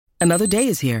Another day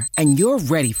is here, and you're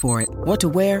ready for it. What to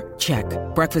wear? Check.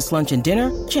 Breakfast, lunch, and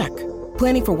dinner? Check.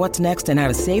 Planning for what's next and how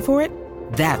to save for it?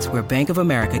 That's where Bank of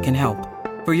America can help.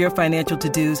 For your financial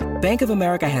to-dos, Bank of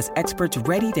America has experts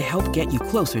ready to help get you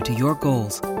closer to your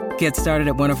goals. Get started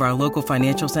at one of our local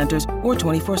financial centers or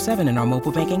 24/7 in our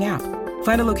mobile banking app.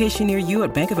 Find a location near you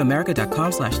at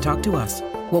bankofamerica.com/talktous.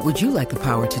 What would you like the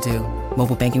power to do?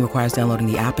 Mobile banking requires downloading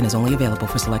the app and is only available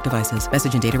for select devices.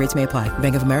 Message and data rates may apply.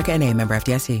 Bank of America N.A., member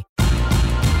FDIC.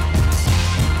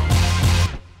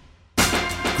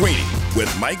 Greeny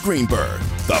with Mike Greenberg,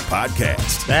 the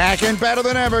podcast. Back and better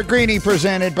than ever. Greeny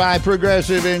presented by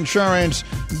Progressive Insurance.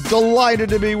 Delighted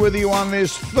to be with you on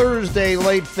this Thursday,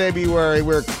 late February.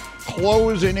 We're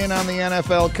closing in on the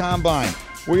NFL Combine.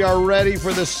 We are ready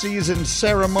for the season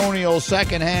ceremonial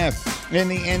second half in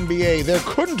the NBA. There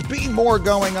couldn't be more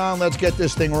going on. Let's get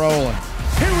this thing rolling.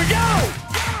 Here we go!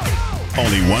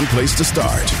 Only one place to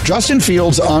start. Justin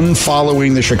Fields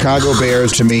unfollowing the Chicago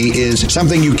Bears, to me, is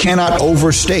something you cannot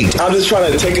overstate. I'm just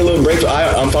trying to take a little break.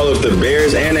 I unfollow the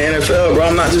Bears and the NFL, bro.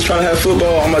 I'm not just trying to have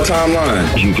football on my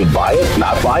timeline. You can buy it,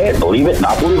 not buy it, believe it,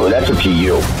 not believe it. That's up to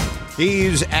you.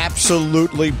 He's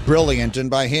absolutely brilliant, and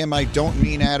by him I don't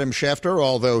mean Adam Schefter,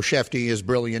 although Shefty is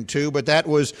brilliant too, but that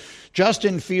was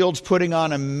Justin Fields putting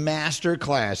on a master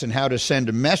class in how to send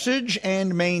a message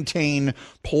and maintain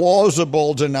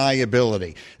plausible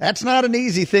deniability. That's not an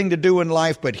easy thing to do in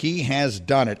life, but he has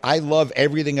done it. I love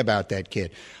everything about that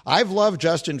kid. I've loved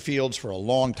Justin Fields for a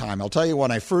long time. I'll tell you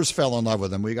when I first fell in love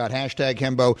with him. We got hashtag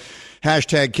Hembo,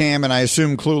 hashtag Cam, and I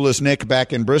assume Clueless Nick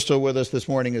back in Bristol with us this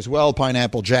morning as well.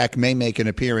 Pineapple Jack may make an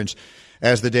appearance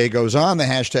as the day goes on. The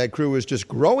hashtag crew is just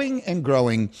growing and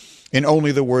growing in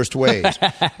only the worst ways.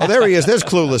 Oh, there he is. There's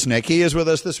Clueless Nick. He is with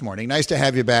us this morning. Nice to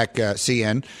have you back,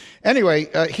 CN. Anyway,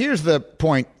 here's the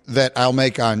point that I'll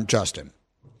make on Justin.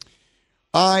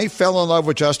 I fell in love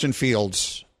with Justin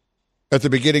Fields at the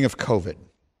beginning of COVID.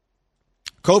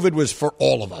 COVID was, for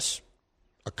all of us,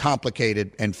 a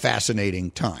complicated and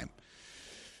fascinating time.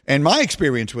 And my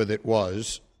experience with it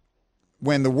was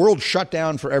when the world shut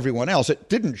down for everyone else, it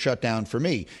didn't shut down for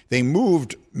me. They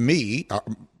moved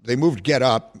Get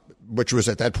Up, which was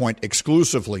at that point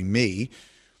exclusively me,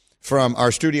 from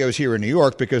our studios here in New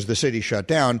York because the city shut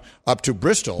down, up to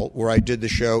Bristol, where I did the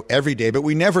show every day. But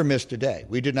we never missed a day.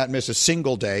 We did not miss a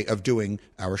single day of doing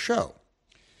our show.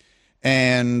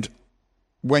 And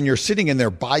when you're sitting in there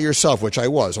by yourself, which I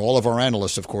was, all of our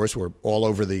analysts, of course, were all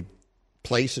over the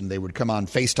place, and they would come on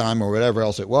FaceTime or whatever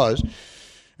else it was.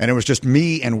 And it was just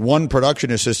me and one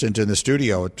production assistant in the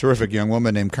studio, a terrific young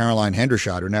woman named Caroline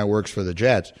Hendershot, who now works for the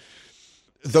Jets.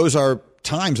 Those are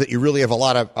times that you really have a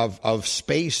lot of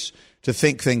space to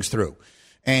think things through.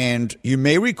 And you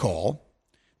may recall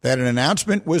that an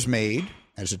announcement was made,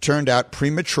 as it turned out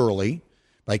prematurely,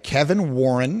 by Kevin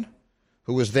Warren,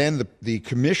 who was then the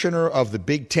commissioner of the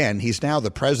Big Ten. He's now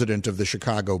the president of the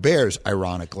Chicago Bears,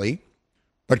 ironically.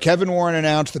 But Kevin Warren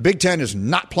announced the Big Ten is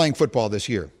not playing football this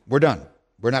year. We're done.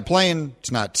 We're not playing.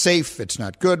 It's not safe. It's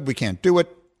not good. We can't do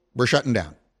it. We're shutting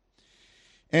down.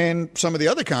 And some of the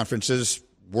other conferences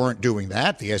weren't doing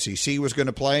that. The SEC was going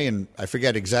to play, and I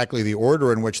forget exactly the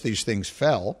order in which these things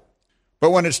fell.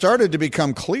 But when it started to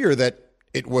become clear that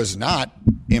it was not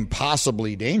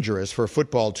impossibly dangerous for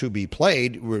football to be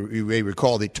played, you may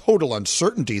recall the total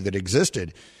uncertainty that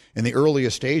existed in the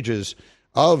earliest stages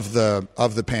of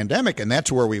the pandemic, and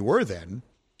that's where we were then.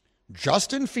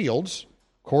 Justin Fields,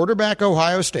 quarterback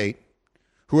Ohio State,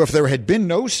 who, if there had been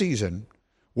no season,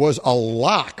 was a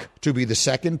lock to be the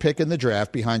second pick in the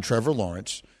draft behind Trevor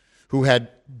Lawrence, who had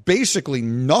basically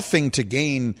nothing to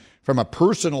gain from a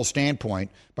personal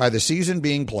standpoint by the season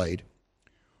being played,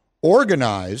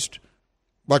 organized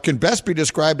what can best be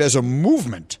described as a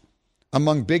movement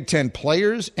among Big Ten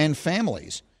players and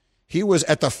families. He was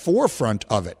at the forefront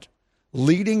of it,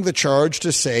 leading the charge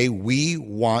to say, we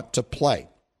want to play.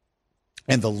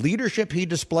 And the leadership he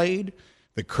displayed,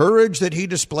 the courage that he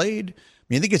displayed,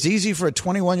 I think it's easy for a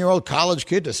 21-year-old college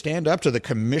kid to stand up to the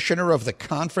commissioner of the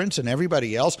conference and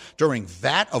everybody else during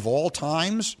that of all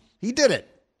times. He did it.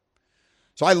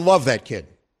 So I love that kid.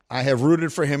 I have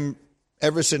rooted for him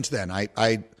ever since then.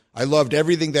 I loved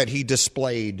everything that he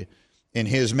displayed in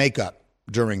his makeup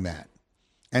during that.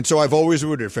 And so I've always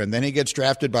rooted for him. Then he gets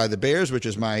drafted by the Bears, which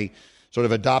is my sort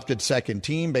of adopted second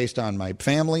team based on my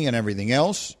family and everything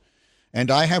else.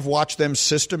 And I have watched them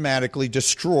systematically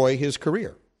destroy his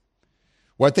career.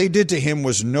 What they did to him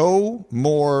was no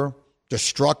more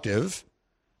destructive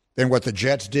than what the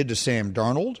Jets did to Sam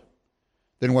Darnold,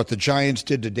 than what the Giants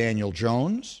did to Daniel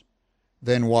Jones,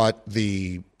 than what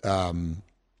the,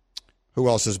 who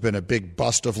else has been a big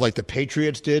bust of late, the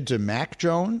Patriots did to Mac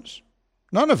Jones.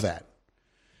 None of that.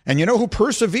 And you know who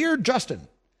persevered? Justin.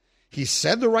 He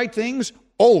said the right things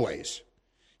always.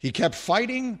 He kept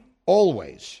fighting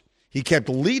always. He kept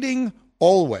leading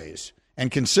always. And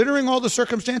considering all the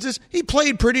circumstances, he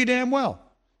played pretty damn well.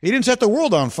 He didn't set the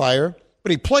world on fire,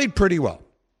 but he played pretty well.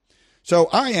 So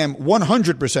I am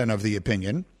 100% of the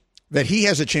opinion that he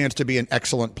has a chance to be an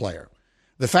excellent player.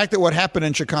 The fact that what happened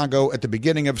in Chicago at the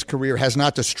beginning of his career has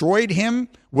not destroyed him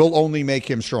will only make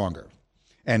him stronger.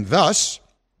 And thus,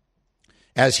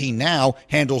 as he now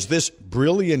handles this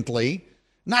brilliantly,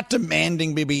 not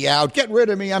demanding me be out, get rid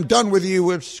of me, I'm done with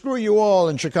you, screw you all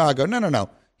in Chicago. No.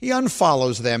 He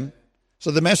unfollows them,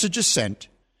 so the message is sent,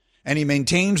 and he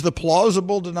maintains the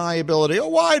plausible deniability. Oh,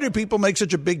 why do people make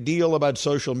such a big deal about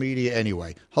social media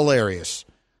anyway? Hilarious.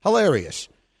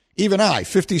 Even I,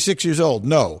 56 years old,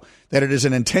 know that it is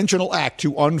an intentional act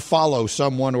to unfollow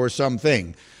someone or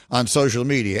something on social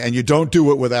media, and you don't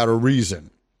do it without a reason.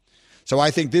 So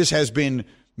I think this has been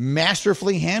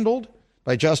masterfully handled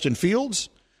by Justin Fields.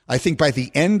 I think by the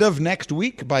end of next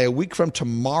week, by a week from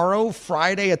tomorrow,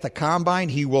 Friday at the Combine,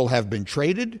 he will have been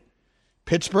traded.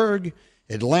 Pittsburgh,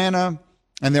 Atlanta,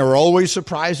 and there are always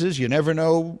surprises. You never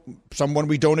know. Someone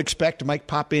we don't expect might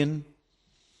pop in.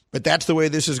 But that's the way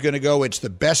this is going to go. It's the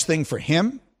best thing for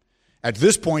him. At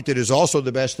this point, it is also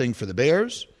the best thing for the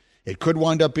Bears. It could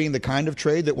wind up being the kind of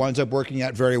trade that winds up working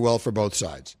out very well for both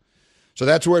sides. So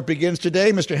that's where it begins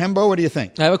today. Mr. Hembo, what do you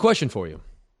think? I have a question for you.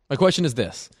 My question is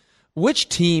this. Which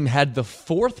team had the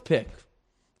 4th pick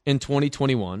in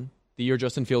 2021, the year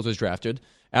Justin Fields was drafted,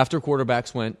 after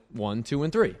quarterbacks went 1, 2,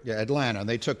 and 3? Yeah, Atlanta, and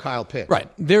they took Kyle Pitts. Right.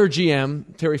 Their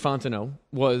GM, Terry Fontenot,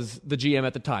 was the GM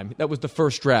at the time. That was the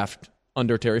first draft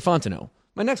under Terry Fontenot.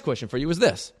 My next question for you is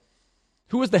this.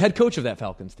 Who was the head coach of that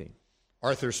Falcons team?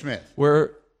 Arthur Smith. Who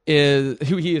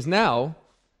he is now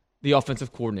the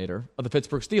offensive coordinator of the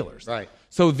Pittsburgh Steelers. Right.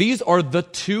 So these are the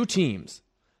two teams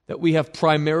that we have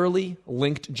primarily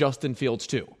linked Justin Fields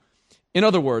to. In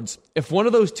other words, if one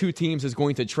of those two teams is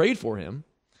going to trade for him,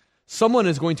 someone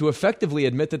is going to effectively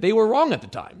admit that they were wrong at the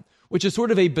time, which is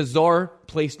sort of a bizarre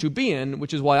place to be in,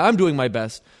 which is why I'm doing my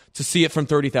best to see it from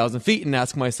 30,000 feet and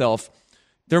ask myself,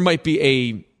 there might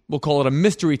be we'll call it a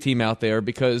mystery team out there,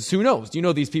 because who knows? You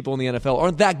know, these people in the NFL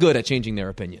aren't that good at changing their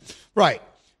opinions. Right.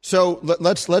 So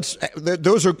let's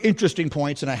those are interesting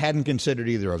points, and I hadn't considered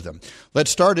either of them.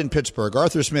 Let's start in Pittsburgh.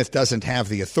 Arthur Smith doesn't have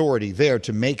the authority there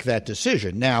to make that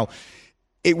decision. Now,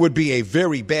 it would be a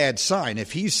very bad sign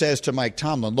if he says to Mike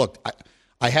Tomlin, look,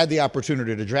 I had the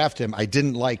opportunity to draft him. I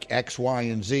didn't like X, Y,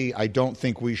 and Z. I don't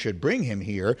think we should bring him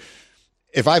here.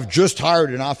 If I've just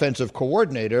hired an offensive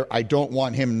coordinator, I don't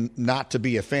want him not to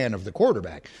be a fan of the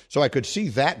quarterback. So I could see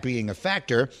that being a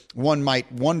factor. One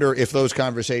might wonder if those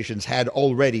conversations had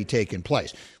already taken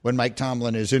place. When Mike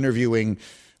Tomlin is interviewing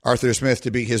Arthur Smith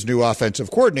to be his new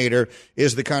offensive coordinator,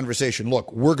 is the conversation, look,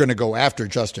 we're going to go after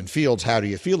Justin Fields. How do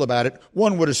you feel about it?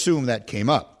 One would assume that came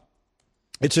up.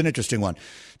 It's an interesting one.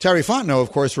 Terry Fontenot,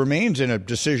 of course, remains in a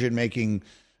decision-making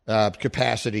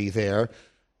capacity there.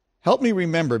 Help me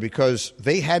remember, because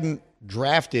they hadn't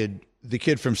drafted the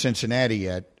kid from Cincinnati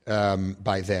yet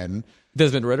by then.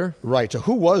 Desmond Ridder? Right. So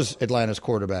who was Atlanta's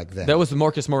quarterback then? That was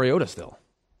Marcus Mariota still.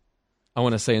 I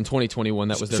want to say in 2021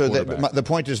 that was their quarterback. So the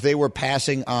point is they were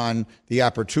passing on the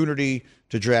opportunity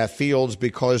to draft Fields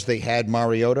because they had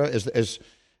Mariota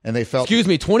and they felt... Excuse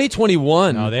me,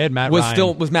 2021 no, they had Matt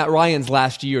Ryan. was Matt Ryan's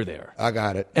last year there. I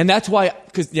got it. And that's why,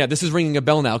 this is ringing a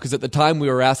bell now, because at the time we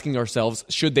were asking ourselves,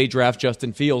 should they draft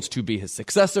Justin Fields to be his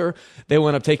successor? They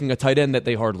wound up taking a tight end that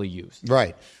they hardly used.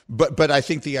 Right. But I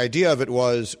think the idea of it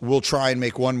was, we'll try and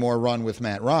make one more run with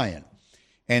Matt Ryan.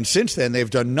 And since then, they've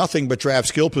done nothing but draft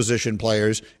skill position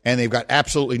players, and they've got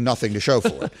absolutely nothing to show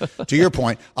for it. To your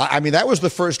point, I mean, that was the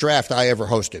first draft I ever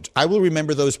hosted. I will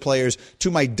remember those players to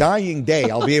my dying day.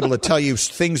 I'll be able to tell you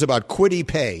things about Kwity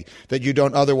Paye that you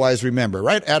don't otherwise remember,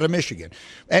 right? Out of Michigan.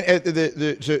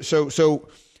 And so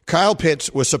Kyle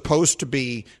Pitts was supposed to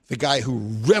be the guy who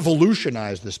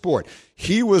revolutionized the sport.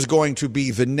 He was going to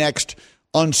be the next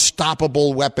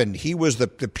unstoppable weapon. He was the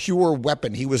pure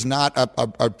weapon. He was not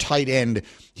a tight end.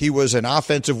 He was an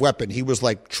offensive weapon. He was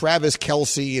like Travis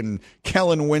Kelce and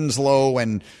Kellen Winslow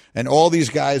and all these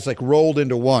guys like rolled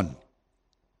into one.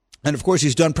 And of course,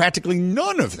 he's done practically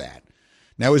none of that.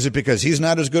 Now, is it because he's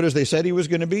not as good as they said he was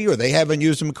going to be, or they haven't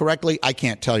used him correctly? I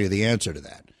can't tell you the answer to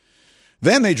that.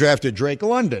 Then they drafted Drake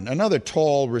London, another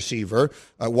tall receiver,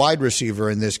 a wide receiver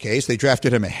in this case. They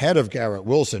drafted him ahead of Garrett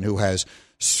Wilson, who has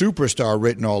superstar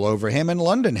written all over him, and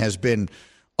London has been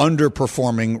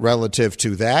underperforming relative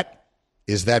to that.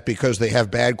 Is that because they have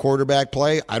bad quarterback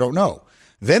play? I don't know.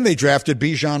 Then they drafted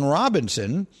Bijan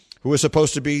Robinson, who was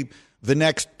supposed to be the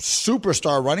next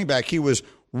superstar running back. He was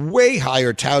way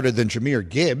higher touted than Jahmyr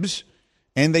Gibbs,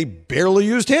 and they barely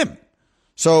used him.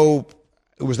 So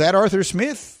was that Arthur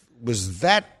Smith? Was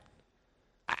that...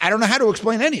 I don't know how to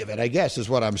explain any of it, I guess, is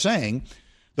what I'm saying.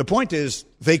 The point is,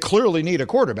 they clearly need a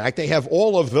quarterback. They have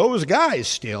all of those guys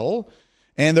still,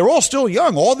 and they're all still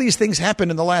young. All these things happened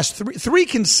in the last three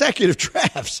consecutive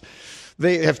drafts.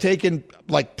 They have taken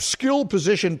like skill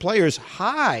position players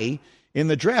high in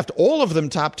the draft, all of them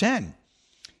top 10.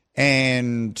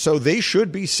 And so they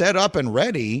should be set up and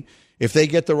ready if they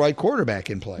get the right quarterback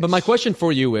in place. But my question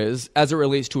for you is, as it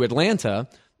relates to Atlanta,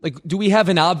 like, do we have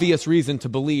an obvious reason to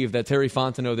believe that Terry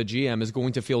Fontenot, the GM, is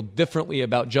going to feel differently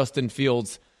about Justin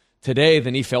Fields today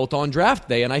than he felt on draft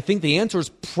day? And I think the answer is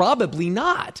probably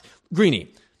not.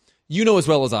 Greeny, you know as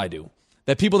well as I do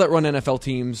that people that run NFL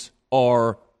teams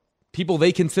are people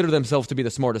they consider themselves to be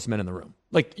the smartest men in the room,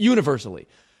 like universally.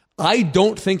 I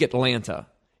don't think Atlanta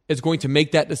is going to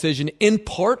make that decision, in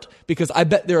part because I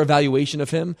bet their evaluation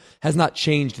of him has not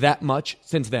changed that much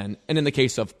since then. And in the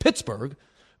case of Pittsburgh,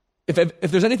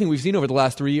 if there's anything we've seen over the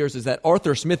last 3 years is that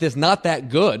Arthur Smith is not that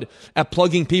good at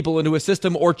plugging people into a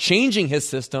system or changing his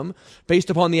system based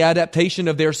upon the adaptation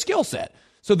of their skill set.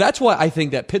 So that's why I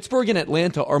think that Pittsburgh and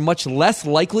Atlanta are much less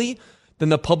likely than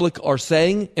the public are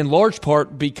saying, in large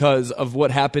part because of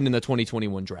what happened in the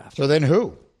 2021 draft. So then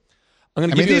who?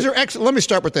 These are excellent. Let me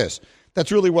start with this.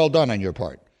 That's really well done on your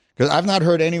part, because I've not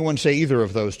heard anyone say either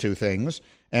of those two things.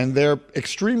 And they're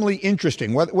extremely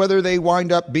interesting. Whether they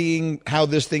wind up being how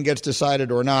this thing gets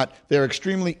decided or not, they're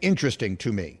extremely interesting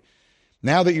to me.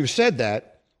 Now that you've said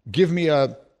that, give me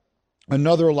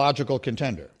another logical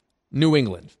contender. New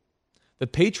England. The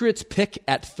Patriots pick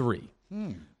at 3.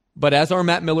 But as our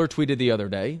Matt Miller tweeted the other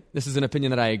day, this is an opinion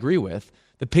that I agree with,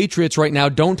 the Patriots right now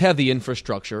don't have the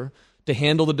infrastructure to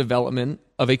handle the development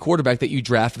of a quarterback that you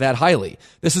draft that highly.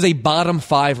 This is a bottom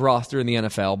 5 roster in the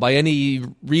NFL by any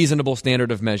reasonable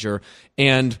standard of measure,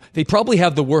 and they probably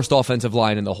have the worst offensive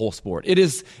line in the whole sport. It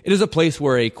is a place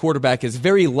where a quarterback is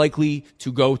very likely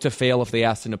to go to fail if they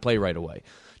ask him to play right away.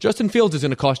 Justin Fields is going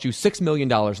to cost you $6 million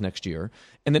next year,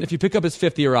 and then if you pick up his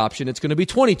 5th-year option, it's going to be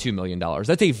 $22 million.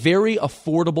 That's a very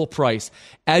affordable price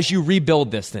as you rebuild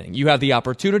this thing. You have the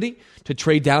opportunity to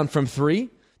trade down from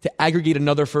 3 to aggregate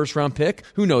another first-round pick.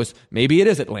 Who knows? Maybe it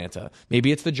is Atlanta.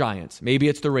 Maybe it's the Giants. Maybe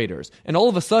it's the Raiders. And all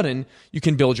of a sudden, you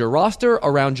can build your roster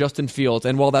around Justin Fields.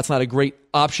 And while that's not a great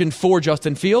option for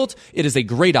Justin Fields, it is a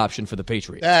great option for the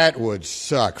Patriots. That would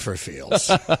suck for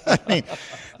Fields.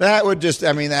 That would just,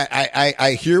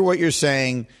 I hear what you're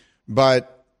saying,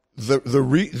 but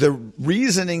the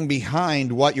reasoning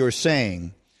behind what you're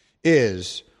saying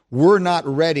is we're not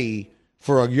ready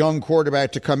for a young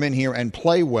quarterback to come in here and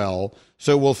play well,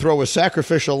 so we'll throw a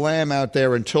sacrificial lamb out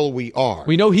there until we are.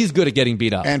 We know he's good at getting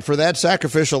beat up. And for that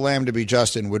sacrificial lamb to be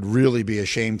Justin would really be a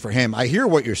shame for him. I hear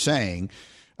what you're saying.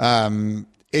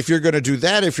 If you're going to do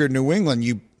that, if you're New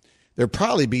England, there'll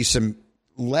probably be some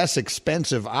less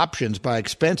expensive options. By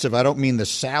expensive, I don't mean the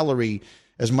salary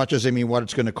as much as I mean what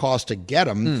it's going to cost to get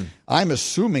him. I'm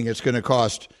assuming it's going to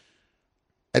cost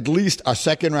at least a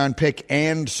second-round pick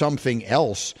and something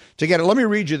else to get it. Let me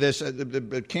read you this.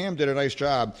 Cam did a nice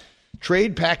job.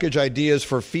 Trade package ideas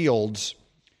for Fields.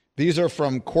 These are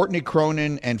from Courtney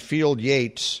Cronin and Field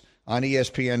Yates on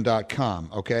ESPN.com,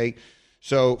 okay?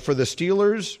 So for the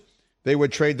Steelers, they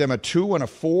would trade them a 2 and a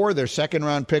 4, their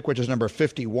second-round pick, which is number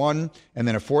 51, and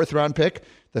then a 4th-round pick.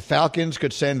 The Falcons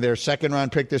could send their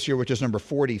second-round pick this year, which is number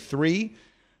 43.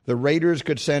 The Raiders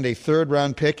could send a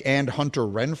 3rd-round pick and Hunter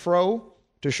Renfrow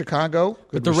to Chicago.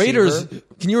 But the Raiders,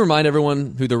 can you remind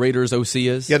everyone who the Raiders OC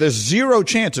is? Yeah, there's zero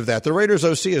chance of that. The Raiders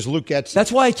OC is Luke Getsy.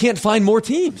 That's why I can't find more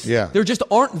teams. Yeah. There just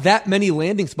aren't that many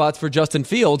landing spots for Justin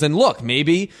Fields. And look,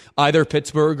 maybe either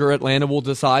Pittsburgh or Atlanta will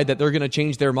decide that they're going to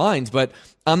change their minds, but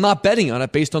I'm not betting on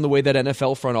it based on the way that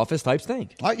NFL front office types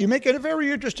think. You make it a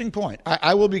very interesting point.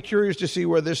 I will be curious to see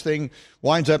where this thing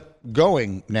winds up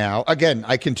going now. Again,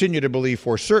 I continue to believe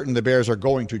for certain the Bears are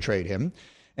going to trade him.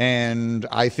 And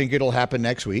I think it'll happen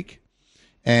next week.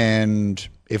 And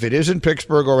if it isn't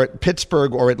Pittsburgh or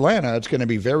Atlanta, it's going to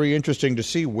be very interesting to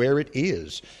see where it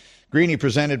is. Greeny,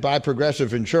 presented by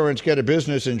Progressive Insurance. Get a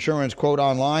business insurance quote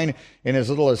online in as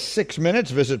little as 6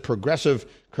 minutes. Visit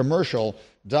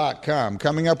progressivecommercial.com.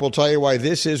 Coming up, we'll tell you why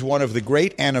this is one of the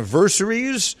great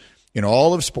anniversaries in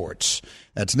all of sports.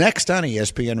 That's next on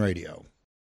ESPN Radio.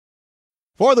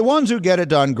 For the ones who get it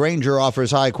done, Grainger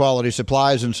offers high-quality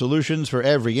supplies and solutions for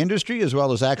every industry, as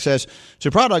well as access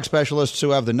to product specialists who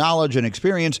have the knowledge and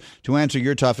experience to answer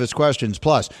your toughest questions.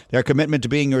 Plus, their commitment to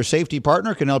being your safety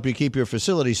partner can help you keep your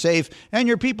facility safe and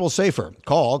your people safer.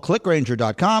 Call, click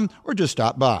Grainger.com, or just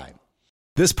stop by.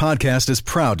 This podcast is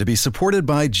proud to be supported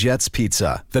by Jets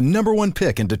Pizza, the #1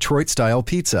 pick in Detroit-style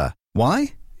pizza.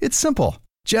 Why? It's simple.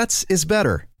 Jets is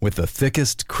better. With the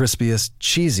thickest, crispiest,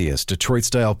 cheesiest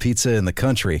Detroit-style pizza in the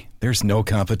country, there's no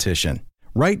competition.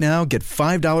 Right now, get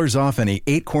 $5 off any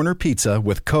 8-corner pizza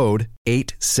with code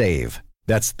 8SAVE.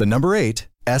 That's the number 8,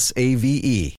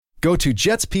 SAVE. Go to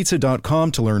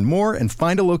jetspizza.com to learn more and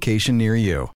find a location near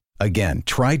you. Again,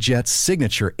 try Jet's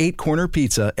signature 8-corner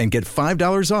pizza and get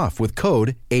 $5 off with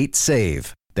code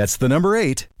 8SAVE. That's the number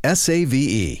 8,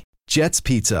 SAVE. Jet's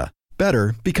Pizza.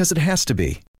 Better because it has to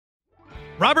be.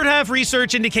 Robert Half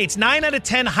research indicates 9 out of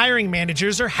 10 hiring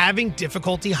managers are having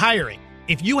difficulty hiring.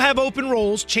 If you have open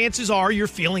roles, chances are you're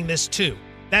feeling this too.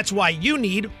 That's why you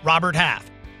need Robert Half.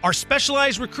 Our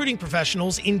specialized recruiting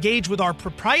professionals engage with our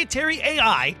proprietary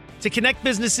AI to connect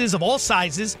businesses of all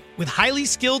sizes with highly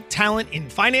skilled talent in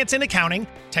finance and accounting,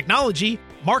 technology,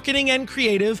 marketing and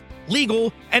creative,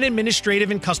 legal, and administrative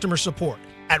and customer support.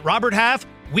 At Robert Half,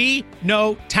 we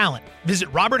know talent.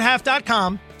 Visit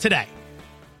roberthalf.com today.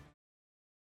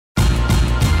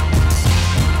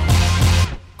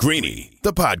 Greeny,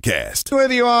 the podcast.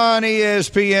 With you on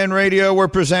ESPN Radio, we're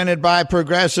presented by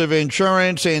Progressive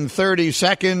Insurance. In 30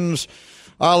 seconds,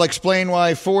 I'll explain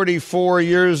why 44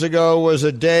 years ago was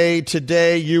a day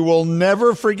today you will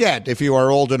never forget if you are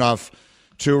old enough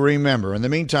to remember. In the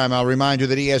meantime, I'll remind you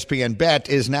that ESPN Bet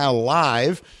is now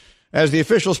live as the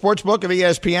official sportsbook of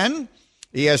ESPN.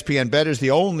 ESPN Bet is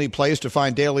the only place to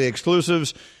find daily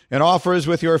exclusives and offers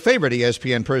with your favorite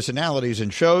ESPN personalities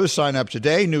and shows. Sign up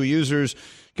today. New users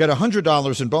get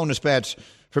 $100 in bonus bets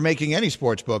for making any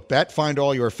sportsbook bet. Find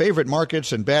all your favorite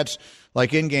markets and bets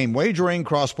like in-game wagering,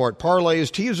 cross-sport parlays,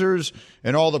 teasers,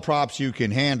 and all the props you can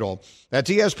handle.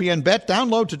 That's ESPN Bet.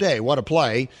 Download today. What a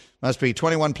play. Must be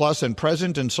 21 plus and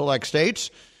present in select states.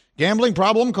 Gambling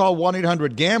problem? Call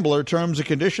 1-800-GAMBLER. Terms and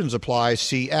conditions apply.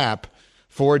 See app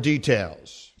for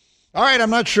details. All right, I'm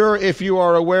not sure if you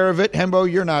are aware of it.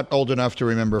 Hembo, you're not old enough to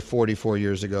remember 44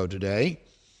 years ago today.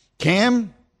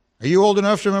 Cam, are you old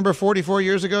enough to remember 44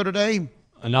 years ago today?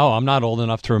 No, I'm not old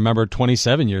enough to remember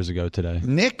 27 years ago today.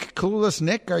 Nick, clueless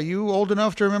Nick, are you old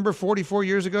enough to remember 44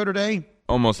 years ago today?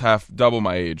 Almost double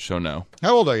my age, so no.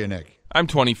 How old are you, Nick? I'm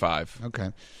 25.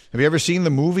 Okay. Have you ever seen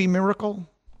the movie Miracle?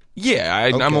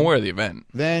 Yeah, I'm aware of the event.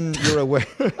 Then you're aware.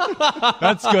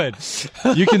 That's good.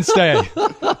 You can stay.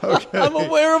 Okay. I'm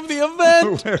aware of the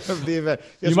event. Aware of the event.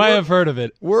 Yes, you might have heard of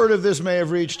it. Word of this may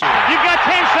have reached you. You've got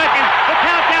 10 seconds. The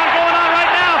countdown going on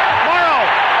right now. Morrow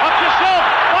up to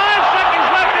Schultz. 5 seconds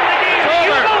left in the game.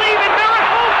 Do you believe in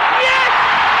miracles? Yes!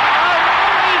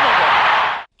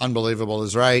 Unbelievable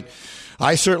is right.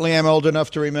 I certainly am old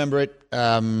enough to remember it.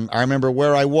 I remember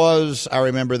where I was. I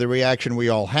remember the reaction we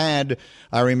all had.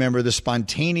 I remember the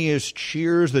spontaneous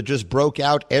cheers that just broke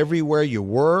out everywhere you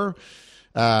were.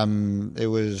 It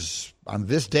was on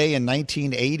this day in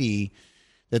 1980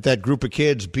 that group of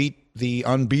kids beat the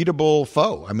unbeatable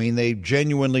foe. I mean, they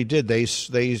genuinely did. They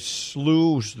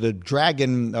slew the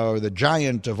dragon or the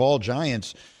giant of all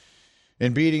giants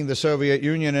in beating the Soviet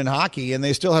Union in hockey, and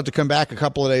they still had to come back a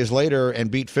couple of days later and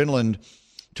beat Finland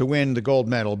to win the gold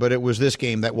medal. But it was this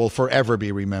game that will forever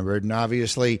be remembered, and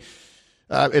obviously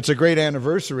it's a great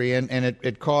anniversary, and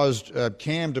it caused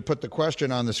Cam to put the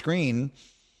question on the screen,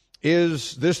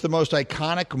 is this the most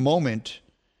iconic moment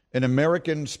in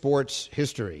American sports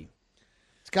history?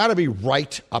 It's got to be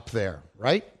right up there,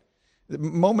 right? The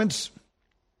moments,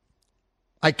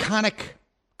 iconic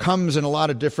comes in a lot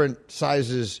of different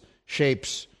sizes,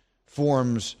 shapes,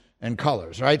 forms, and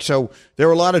colors, right? So there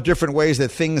are a lot of different ways that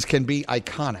things can be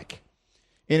iconic.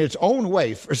 In its own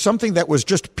way, for something that was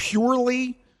just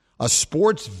purely a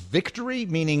sports victory,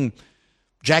 meaning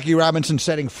Jackie Robinson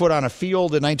setting foot on a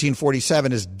field in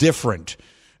 1947 is different.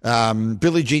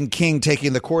 Billie Jean King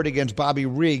taking the court against Bobby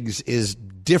Riggs is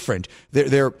different.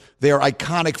 They are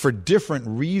iconic for different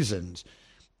reasons.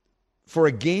 For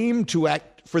a game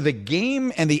for the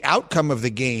game and the outcome of the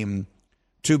game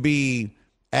to be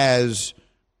as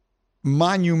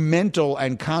monumental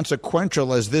and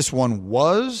consequential as this one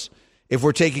was, if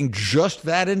we're taking just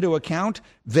that into account,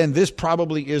 then this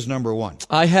probably is number one.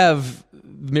 I have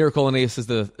Miracle on Ice as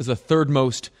the third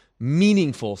most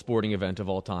meaningful sporting event of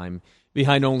all time,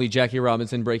 behind only Jackie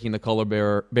Robinson breaking the color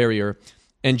barrier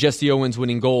and Jesse Owens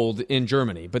winning gold in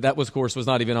Germany. But that, of course, was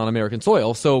not even on American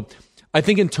soil. So I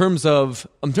think in terms of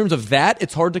that,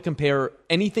 it's hard to compare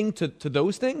anything to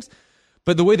those things.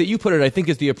 But the way that you put it, I think,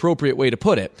 is the appropriate way to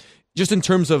put it. Just in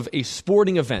terms of a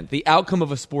sporting event, the outcome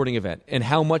of a sporting event, and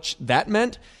how much that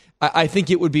meant, I think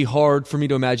it would be hard for me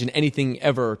to imagine anything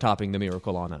ever topping the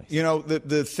Miracle on Ice. You know,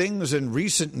 the things in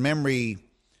recent memory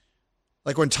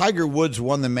Like when Tiger Woods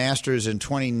won the Masters in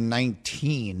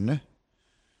 2019,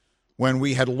 when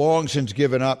we had long since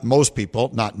given up, most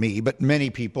people, not me, but many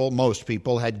people, most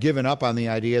people had given up on the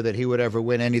idea that he would ever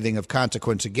win anything of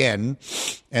consequence again.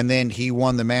 And then he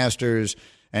won the Masters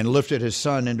and lifted his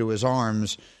son into his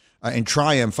arms in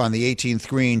triumph on the 18th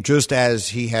green, just as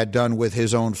he had done with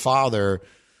his own father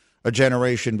a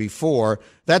generation before.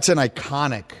 That's an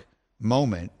iconic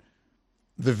moment.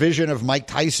 The vision of Mike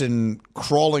Tyson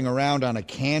crawling around on a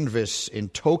canvas in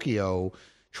Tokyo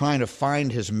trying to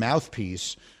find his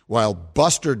mouthpiece while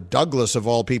Buster Douglas, of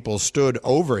all people, stood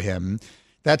over him.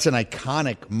 That's an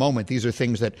iconic moment. These are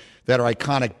things that are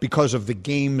iconic because of the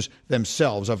games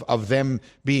themselves, of them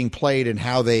being played and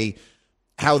how they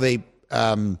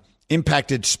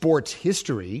impacted sports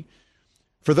history.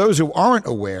 For those who aren't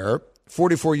aware,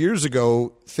 44 years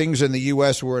ago, things in the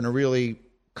U.S. were in a really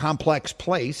complex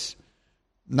place,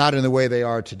 not in the way they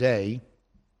are today.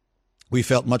 We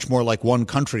felt much more like one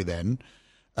country then.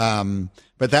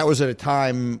 But that was at a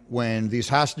time when these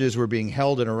hostages were being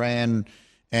held in Iran,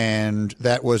 and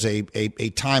that was a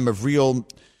time of real.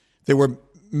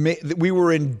 We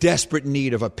were in desperate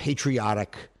need of a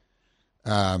patriotic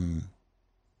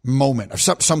moment, of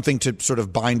something to sort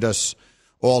of bind us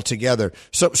all together.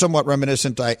 So, somewhat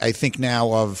reminiscent, I think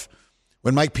now, of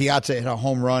when Mike Piazza hit a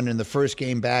home run in the first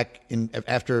game back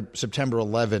after September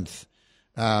 11th.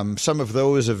 Some of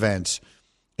those events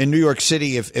in New York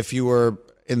City, if you were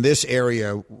in this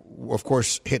area, of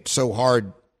course, hit so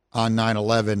hard on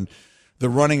 9/11. The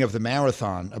running of the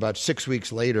marathon about 6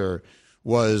 weeks later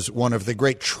was one of the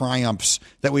great triumphs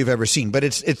that we've ever seen. But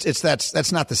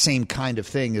that's not the same kind of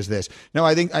thing as this. No,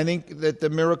 I think that the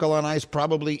Miracle on Ice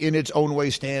probably in its own way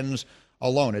stands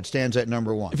alone. It stands at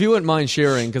number one. If you wouldn't mind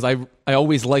sharing, because I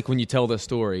always like when you tell this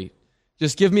story,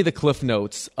 just give me the cliff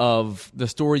notes of the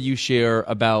story you share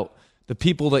about the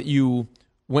people that you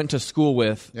went to school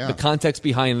with, the context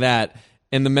behind that,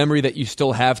 and the memory that you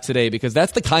still have today, because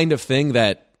that's the kind of thing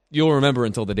that you'll remember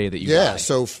until the day that you die. Yeah,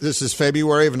 so this is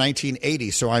February of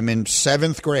 1980, so I'm in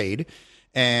 7th grade,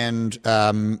 and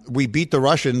we beat the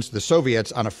Russians, the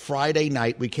Soviets, on a Friday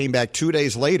night. We came back 2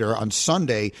 days later on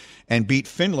Sunday and beat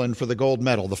Finland for the gold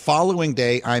medal. The following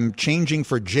day, I'm changing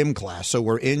for gym class, so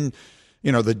we're in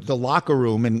the locker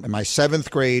room in my 7th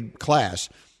grade class,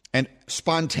 and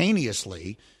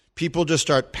spontaneously people just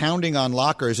start pounding on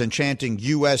lockers and chanting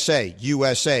USA,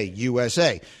 USA,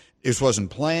 USA. This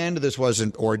wasn't planned. This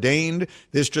wasn't ordained.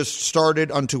 This just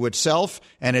started unto itself,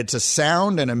 and it's a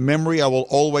sound and a memory I will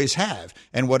always have.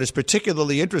 And what is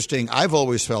particularly interesting, I've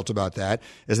always felt about that,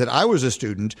 is that I was a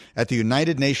student at the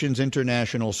United Nations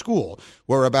International School,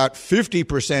 where about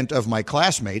 50% of my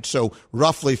classmates, so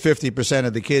roughly 50%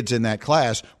 of the kids in that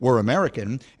class, were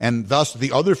American, and thus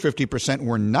the other 50%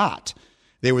 were not.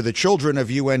 They were the children of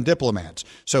UN diplomats.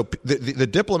 So the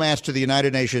diplomats to the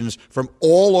United Nations from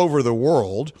all over the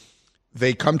world,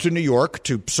 they come to New York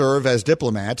to serve as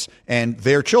diplomats, and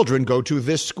their children go to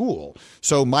this school.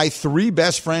 So my 3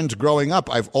 best friends growing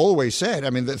up, I've always said,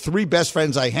 the 3 best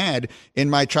friends I had in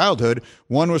my childhood,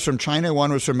 one was from China,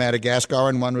 one was from Madagascar,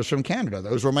 and one was from Canada.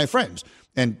 Those were my friends.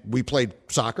 And we played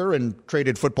soccer and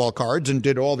traded football cards and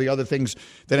did all the other things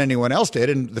that anyone else did.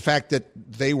 And the fact that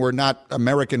they were not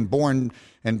American-born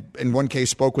and in one case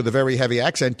spoke with a very heavy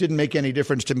accent didn't make any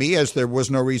difference to me, as there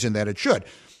was no reason that it should.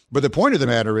 But the point of the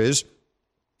matter is,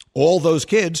 all those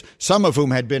kids, some of whom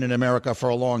had been in America for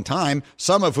a long time,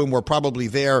 some of whom were probably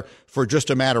there for just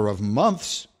a matter of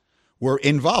months, were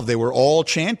involved. They were all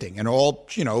chanting and all,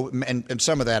 and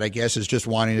some of that, I guess, is just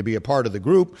wanting to be a part of the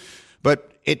group.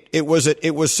 But it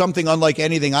was something unlike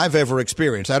anything I've ever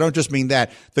experienced. I don't just mean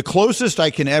that. The closest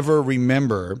I can ever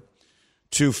remember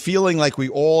to feeling like we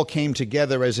all came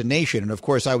together as a nation, and of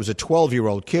course I was a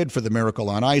 12-year-old kid for the Miracle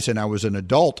on Ice, and I was an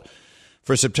adult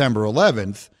for September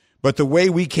 11th, but the way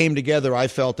we came together, I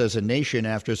felt, as a nation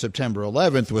after September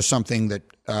 11th was something that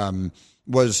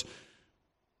was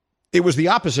the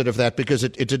opposite of that, because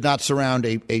it did not surround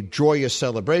a joyous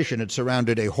celebration. It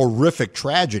surrounded a horrific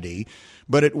tragedy,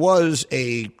 but it was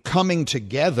a coming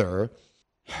together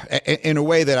in a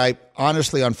way that I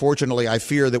honestly, unfortunately, I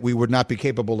fear that we would not be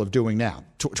capable of doing now.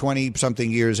 20-something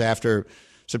years after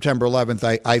September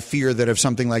 11th, I fear that if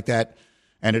something like that,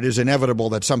 and it is inevitable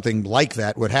that something like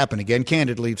that would happen again,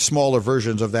 candidly, smaller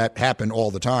versions of that happen all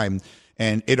the time,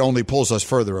 and it only pulls us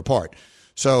further apart.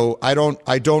 So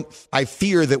I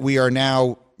fear that we are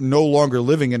now no longer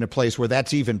living in a place where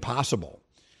that's even possible.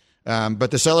 But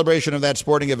the celebration of that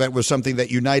sporting event was something that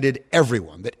united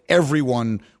everyone, that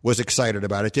everyone was excited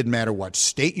about. It didn't matter what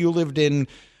state you lived in,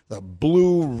 the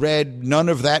blue, red, none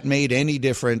of that made any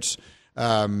difference.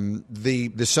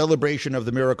 The celebration of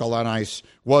the Miracle on Ice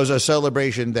was a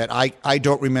celebration that I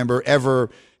don't remember ever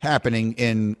happening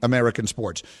in American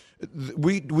sports.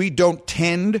 We don't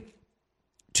tend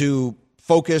to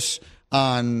focus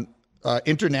on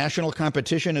international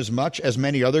competition as much as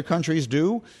many other countries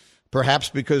do, perhaps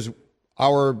because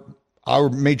our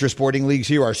major sporting leagues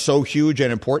here are so huge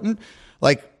and important.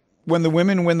 Like when the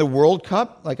women win the World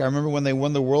Cup, like I remember when they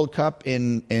won the World Cup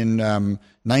in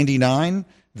 99,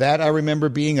 that I remember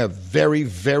being a very,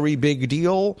 very big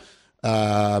deal.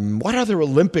 What other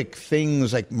Olympic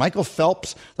things, like Michael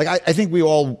Phelps? Like I think we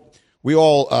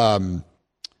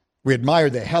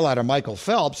admired the hell out of Michael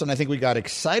Phelps, and I think we got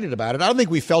excited about it. I don't think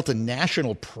we felt a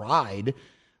national pride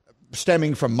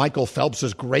stemming from Michael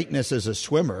Phelps's greatness as a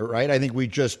swimmer, right? I think we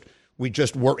just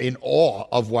were in awe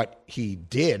of what he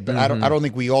did, but I don't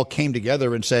think we all came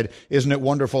together and said, "Isn't it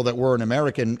wonderful that we're an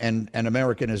American and an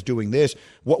American is doing this?"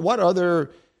 What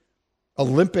other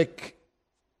Olympic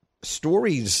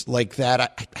stories like that?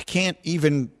 I can't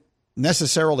even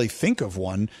necessarily think of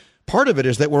one. Part of it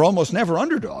is that we're almost never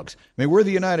underdogs. I mean, we're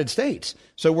the United States,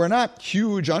 so we're not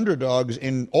huge underdogs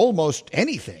in almost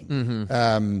anything.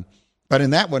 But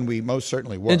in that one, we most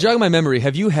certainly were. And jog my memory,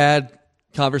 have you had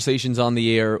conversations on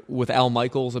the air with Al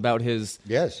Michaels about his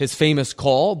famous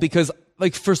call? Because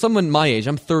like for someone my age,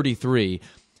 I'm 33,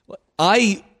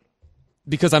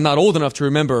 because I'm not old enough to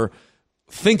remember,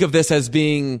 think of this as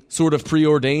being sort of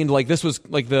preordained. Like this was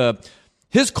like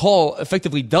his call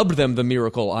effectively dubbed them the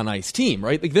Miracle on Ice team,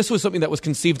 right? Like this was something that was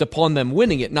conceived upon them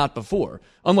winning it, not before.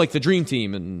 Unlike the Dream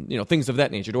Team and things of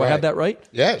that nature. Do I have that right?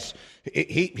 Yes.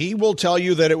 He will tell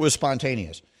you that it was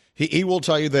spontaneous. He will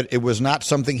tell you that it was not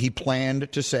something he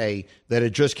planned to say, that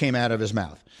it just came out of his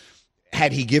mouth.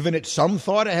 Had he given it some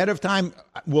thought ahead of time?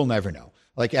 We'll never know.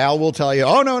 Like Al will tell you,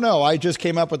 "Oh, no, I just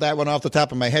came up with that one off the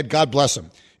top of my head." God bless him.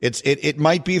 It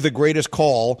might be the greatest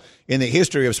call in the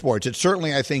history of sports. It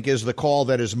certainly, I think, is the call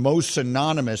that is most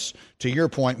synonymous, to your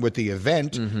point, with the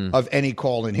event of any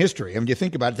call in history. I mean, you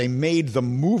think about it, they made the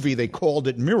movie, they called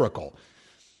it Miracle.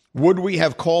 Would we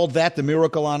have called that the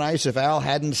Miracle on Ice if Al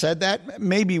hadn't said that?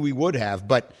 Maybe we would have,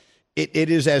 but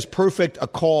it is as perfect a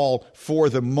call for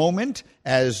the moment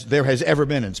as there has ever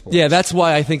been in sports. Yeah, that's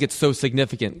why I think it's so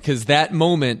significant, because that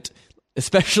moment,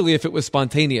 especially if it was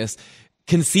spontaneous,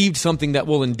 conceived something that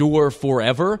will endure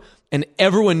forever, and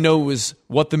everyone knows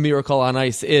what the Miracle on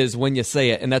Ice is when you say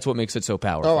it, and that's what makes it so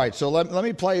powerful. All right, so let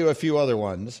me play you a few other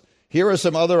ones. Here are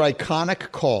some other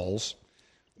iconic calls.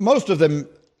 Most of them,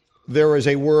 there is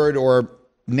a word or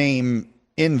name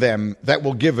in them that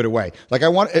will give it away. Like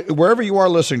wherever you are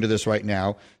listening to this right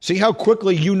now, see how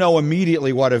quickly you know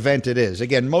immediately what event it is.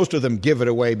 Again, most of them give it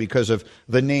away because of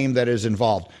the name that is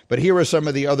involved. But here are some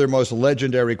of the other most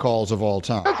legendary calls of all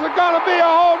time. This is going to be a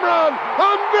home run.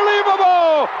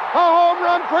 Unbelievable. A home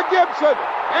run for Gibson.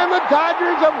 And the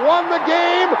Dodgers have won the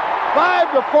game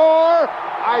 5-4.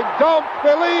 I don't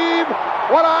believe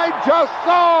what I just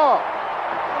saw.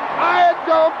 I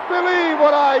don't believe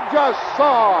what I just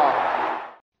saw.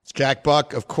 It's Jack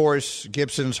Buck, of course,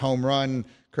 Gibson's home run,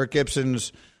 Kirk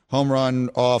Gibson's home run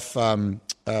off Dennis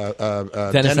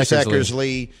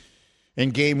Eckersley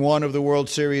in Game 1 of the World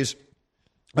Series.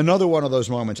 Another one of those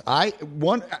moments.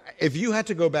 If you had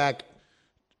to go back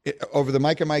over the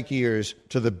Mike and Mike years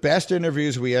to the best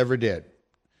interviews we ever did,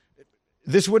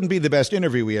 this wouldn't be the best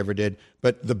interview we ever did,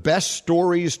 but the best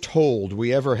stories told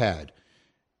we ever had.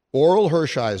 Orel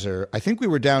Hershiser, I think we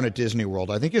were down at Disney World,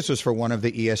 I think this was for one of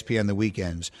the ESPN The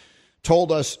Weekends,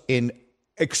 told us in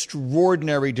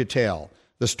extraordinary detail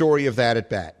the story of that at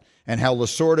bat and how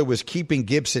Lasorda was keeping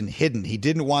Gibson hidden. He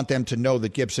didn't want them to know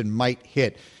that Gibson might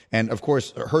hit. And, of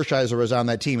course, Hershiser was on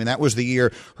that team, and that was the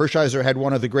year Hershiser had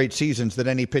one of the great seasons that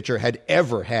any pitcher had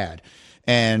ever had.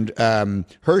 And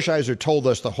Hershiser told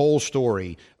us the whole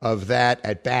story of that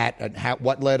at bat and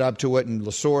what led up to it and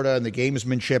Lasorda and the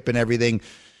gamesmanship and everything.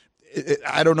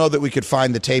 I don't know that we could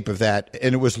find the tape of that,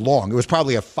 and it was long. It was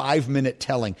probably a 5-minute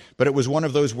telling, but it was one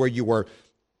of those where you were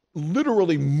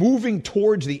literally moving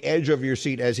towards the edge of your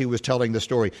seat as he was telling the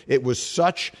story. It was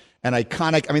such an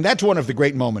iconic, I mean, that's one of the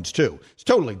great moments, too. It's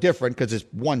totally different because it's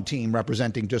one team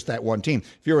representing just that one team.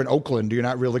 If you're in Oakland, you're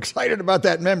not real excited about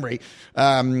that memory,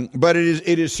 but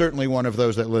it is certainly one of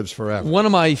those that lives forever. One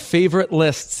of my favorite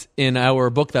lists in our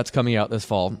book that's coming out this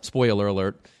fall, spoiler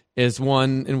alert, is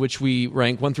one in which we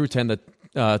rank 1 through 10 the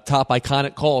top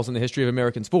iconic calls in the history of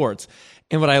American sports.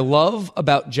 And what I love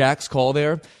about Jack's call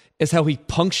there is how he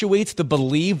punctuates the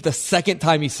believe the second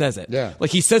time he says it. Yeah.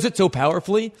 Like he says it so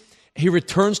powerfully, he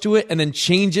returns to it and then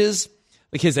changes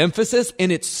like his emphasis,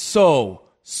 and it's so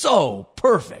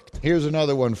perfect. Here's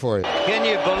another one for you. Can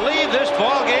you believe this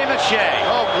ball game at Shea?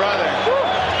 Oh, brother.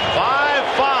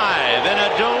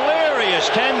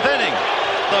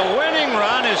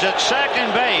 is at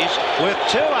second base with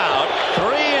 2 out,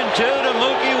 3-2 to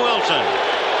Mookie Wilson.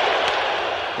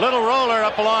 Little roller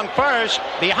up along first,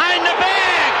 behind the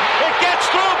bag. It gets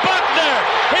through Buckner.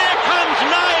 Here comes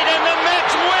Knight, and the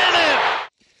Mets win it.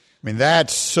 I mean,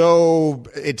 that's so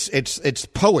it's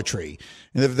poetry.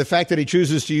 The fact that he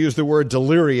chooses to use the word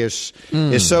delirious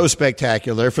is so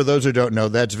spectacular. For those who don't know,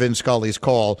 that's Vin Scully's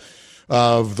call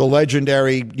of the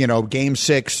legendary, Game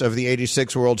 6 of the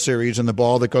 '86 World Series, and the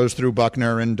ball that goes through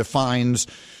Buckner and defines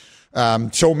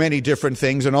so many different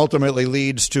things, and ultimately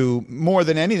leads to, more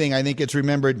than anything, I think it's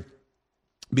remembered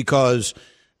because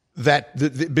I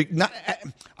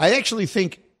actually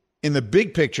think in the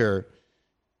big picture,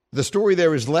 the story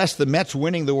there is less the Mets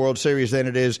winning the World Series than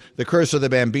it is the curse of the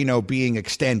Bambino being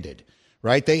extended,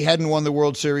 right? They hadn't won the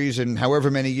World Series in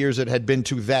however many years it had been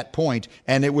to that point,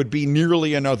 and it would be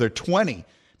nearly another 20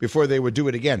 before they would do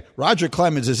it again. Roger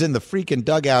Clemens is in the freaking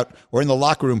dugout or in the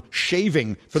locker room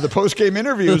shaving for the post-game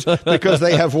interviews because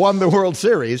they have won the World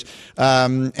Series.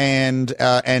 And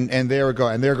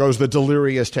there goes the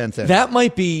delirious 10th inning. That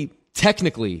might be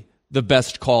technically the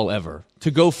best call ever, to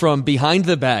go from behind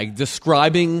the bag,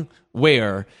 describing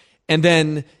where, and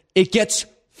then it gets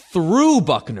through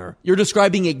Buckner. You're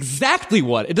describing exactly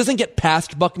what. It doesn't get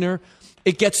past Buckner.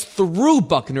 It gets through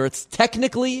Buckner. It's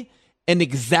technically and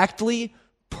exactly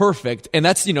perfect. And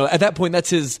that's, at that point, that's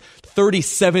his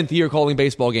 37th year calling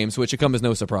baseball games, which should come as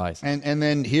no surprise. And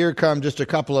then here come just a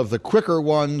couple of the quicker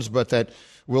ones, but that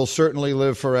will certainly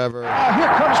live forever. Here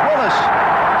comes Willis,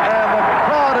 and the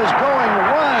crowd is going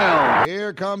wild.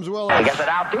 Here comes Willis. He gets it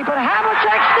out deep, and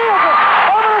Havlicek steals it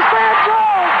over the Stan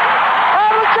Jones.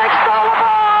 Havlicek stole the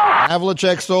ball.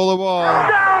 Havlicek stole the ball.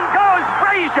 Down goes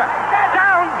Frazier.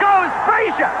 Down goes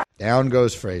Frazier. Down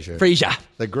goes Frazier. Frazier.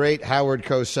 The great Howard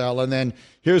Cosell. And then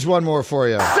here's one more for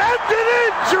you. Send it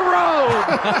in, Jerome.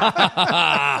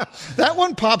 That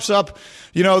one pops up.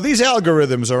 These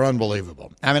algorithms are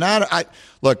unbelievable. I mean, I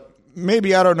look,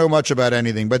 maybe I don't know much about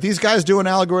anything, but these guys doing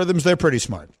algorithms, they're pretty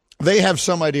smart. They have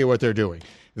some idea what they're doing.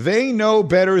 They know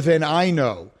better than I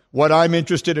know what I'm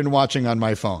interested in watching on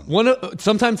my phone.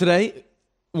 Sometime today,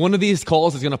 one of these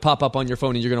calls is going to pop up on your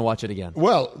phone and you're going to watch it again.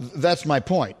 Well, that's my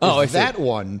point. That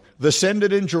one, the Send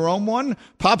It In Jerome one,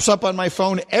 pops up on my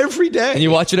phone every day. And you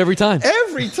watch it every time.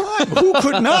 Every time. Who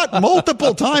could not?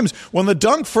 Multiple times. When the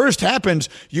dunk first happens,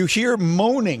 you hear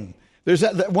moaning. There's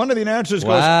one of the announcers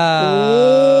goes,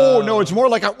 "Oh no!" It's more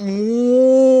like a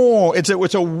 "oh." It's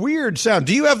a weird sound.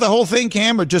 Do you have the whole thing,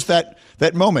 Cam, or just that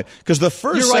moment? Because the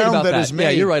first sound that is made, yeah,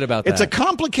 you're right about that. It's a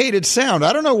complicated sound.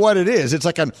 I don't know what it is. It's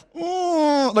like an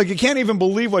 "oh," like you can't even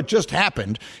believe what just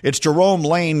happened. It's Jerome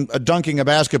Lane dunking a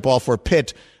basketball for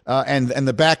Pitt, and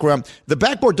the background. The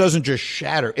backboard doesn't just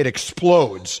shatter; it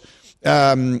explodes.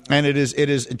 And it is,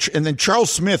 and then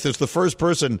Charles Smith is the first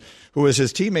person who is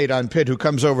his teammate on Pitt who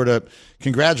comes over to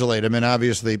congratulate him. And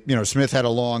obviously, Smith had a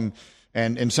long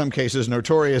and in some cases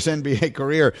notorious NBA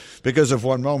career because of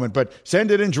one moment. But Send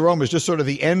It In Jerome is just sort of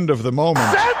the end of the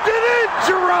moment. Send it in,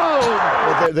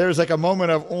 Jerome! There's like a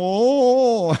moment of,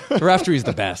 oh. Raftery's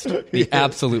the best. The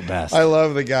absolute best. I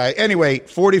love the guy. Anyway,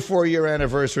 44-year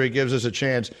anniversary gives us a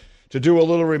chance to do a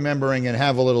little remembering and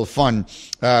have a little fun.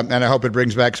 And I hope it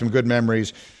brings back some good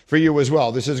memories for you as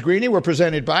well. This is Greeny. We're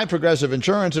presented by Progressive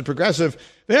Insurance. At Progressive,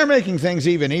 they're making things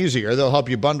even easier. They'll help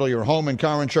you bundle your home and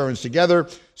car insurance together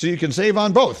so you can save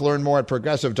on both. Learn more at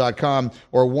Progressive.com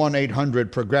or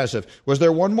 1-800-PROGRESSIVE. Was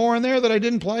there one more in there that I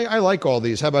didn't play? I like all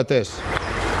these. How about this?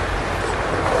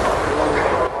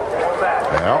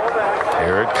 Well,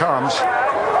 here it comes.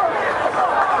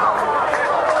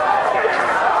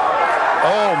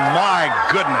 Oh, my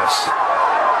goodness.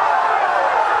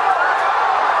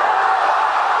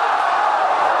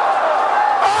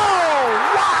 Oh,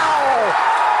 wow!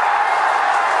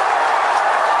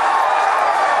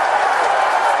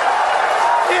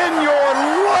 In your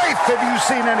life, have you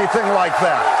seen anything like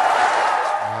that?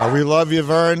 We love you,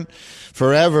 Vern,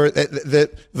 forever.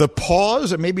 The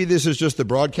pause, and maybe this is just the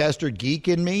broadcaster geek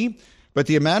in me, but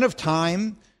the amount of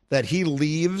time that he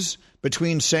leaves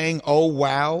between saying, oh,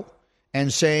 wow,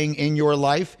 and saying in your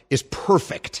life is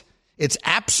perfect. It's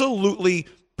absolutely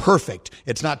perfect.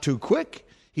 It's not too quick.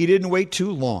 He didn't wait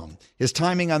too long. His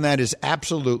timing on that is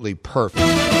absolutely perfect. All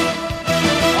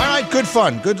right, good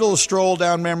fun. Good little stroll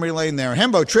down memory lane there.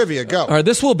 Hembo, trivia, go. All right,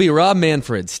 this will be Rob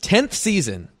Manfred's 10th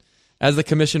season as the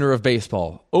commissioner of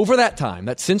baseball. Over that time,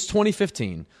 that's since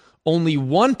 2015, only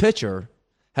one pitcher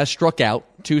has struck out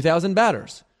 2,000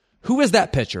 batters. Who is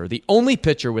that pitcher? The only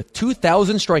pitcher with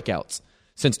 2,000 strikeouts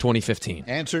since 2015.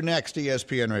 Answer next,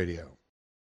 ESPN Radio.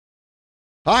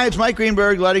 Hi, it's Mike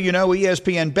Greenberg letting you know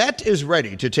ESPN Bet is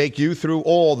ready to take you through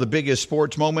all the biggest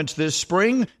sports moments this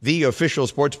spring. The official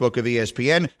sportsbook of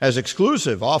ESPN has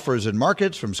exclusive offers and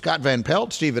markets from Scott Van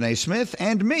Pelt, Stephen A. Smith,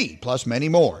 and me, plus many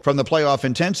more. From the playoff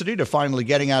intensity to finally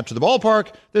getting out to the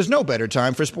ballpark, there's no better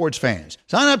time for sports fans.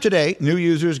 Sign up today. New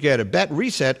users get a bet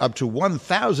reset up to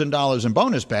 $1,000 in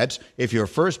bonus bets if your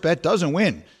first bet doesn't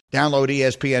win. Download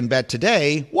ESPN Bet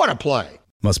today. What a play.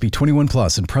 Must be 21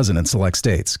 plus and present in select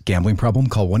states. Gambling problem?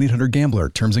 Call 1-800-GAMBLER.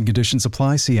 Terms and conditions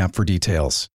apply. See app for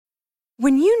details.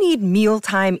 When you need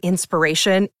mealtime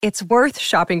inspiration, it's worth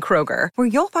shopping Kroger, where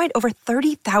you'll find over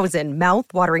 30,000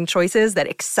 mouth-watering choices that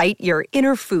excite your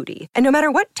inner foodie. And no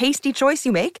matter what tasty choice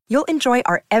you make, you'll enjoy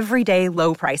our everyday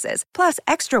low prices, plus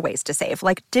extra ways to save,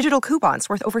 like digital coupons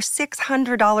worth over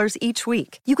 $600 each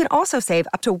week. You can also save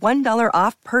up to $1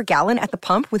 off per gallon at the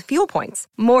pump with fuel points.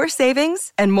 More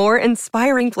savings and more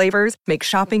inspiring flavors make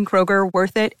shopping Kroger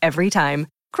worth it every time.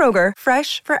 Kroger,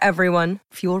 fresh for everyone.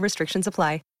 Fuel restrictions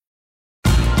apply.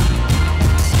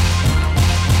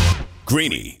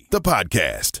 Greeny, the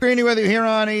podcast. Greeny with you here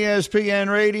on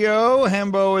ESPN Radio.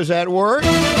 Hembo is at work.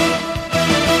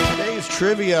 Today's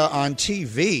trivia on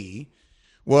TV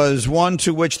was one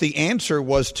to which the answer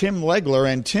was Tim Legler,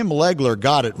 and Tim Legler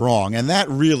got it wrong, and that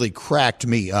really cracked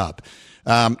me up.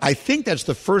 I think that's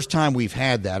the first time we've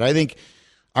had that. I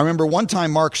remember one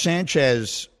time Mark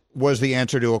Sanchez was the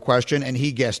answer to a question, and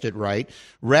he guessed it right.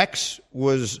 Rex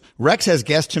has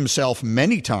guessed himself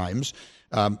many times.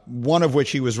 One of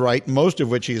which he was right, most of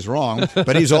which he is wrong,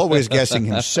 but he's always guessing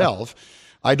himself.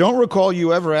 I don't recall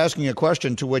you ever asking a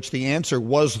question to which the answer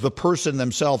was the person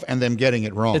themselves and them getting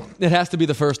it wrong. It has to be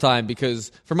the first time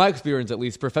because, from my experience at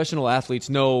least, professional athletes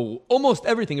know almost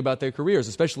everything about their careers,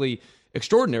 especially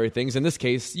extraordinary things. In this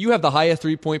case, you have the highest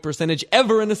three-point percentage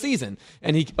ever in a season.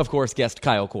 And he, of course, guessed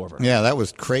Kyle Korver. Yeah, that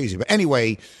was crazy. But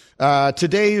anyway,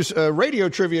 today's radio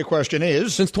trivia question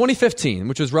is... Since 2015,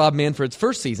 which was Rob Manfred's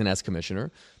first season as commissioner,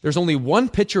 there's only one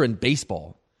pitcher in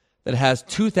baseball that has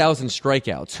 2,000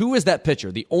 strikeouts. Who is that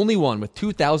pitcher? The only one with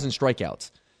 2,000 strikeouts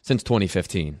since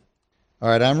 2015. All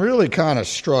right, I'm really kind of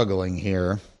struggling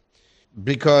here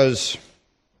because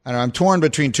I'm torn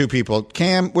between two people.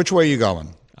 Cam, which way are you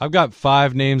going? I've got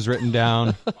 5 names written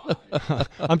down.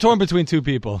 I'm torn between 2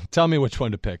 people. Tell me which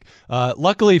one to pick.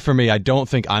 Luckily for me, I don't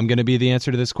think I'm going to be the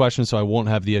answer to this question, so I won't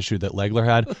have the issue that Legler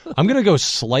had. I'm going to go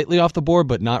slightly off the board,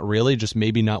 but not really, just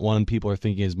maybe not one people are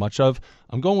thinking as much of.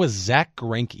 I'm going with Zach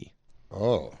Greinke.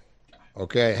 Oh,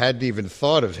 okay. I hadn't even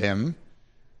thought of him.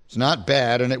 It's not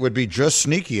bad, and it would be just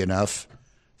sneaky enough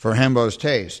for Hembo's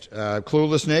taste.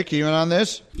 Clueless Nick, you in on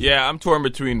this? Yeah, I'm torn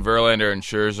between Verlander and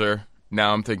Scherzer.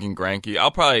 Now I'm thinking Greinke.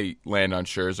 I'll probably land on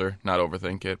Scherzer, not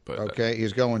overthink it. But okay,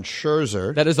 he's going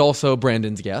Scherzer. That is also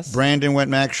Brandon's guess. Brandon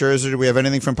went Max Scherzer. Do we have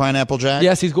anything from Pineapple Jack?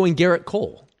 Yes, he's going Garrett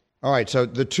Cole. All right, so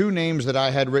the two names I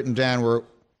had written down were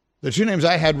Justin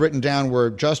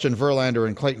Verlander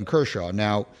and Clayton Kershaw.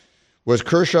 Now, was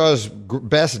Kershaw's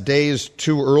best days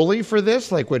too early for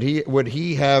this? Like, would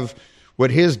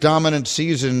his dominant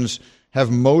seasons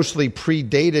have mostly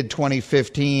predated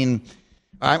 2015?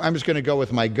 I'm just going to go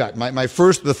with my gut.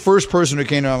 The first person who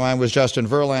came to my mind was Justin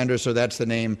Verlander, so that's the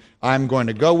name I'm going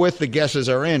to go with. The guesses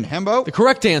are in. Hembo? The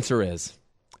correct answer is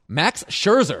Max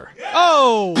Scherzer.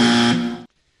 Oh!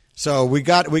 So we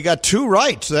got 2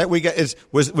 right. So that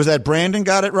was that Brandon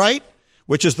got it right?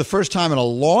 Which is the first time in a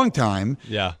long time.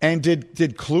 Yeah. And did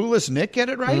Clueless Nick get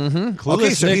it right? Mm-hmm.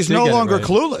 Okay, so he's no longer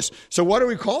clueless. So what do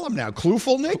we call him now?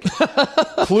 Clueful Nick?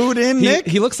 Clued in Nick?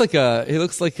 He looks like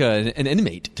an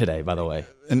inmate today, by the way.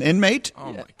 An inmate?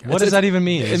 Oh my God. What does that even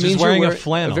mean? He's just wearing a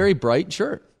flannel. A very bright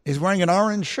shirt. He's wearing an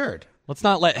orange shirt. Let's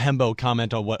not let Hembo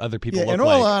comment on what other people look like. In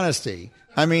all honesty,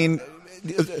 I mean,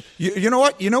 you know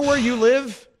what? You know where you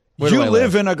live? You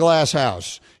live in a glass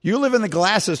house. You live in the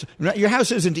glasses. Your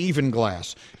house isn't even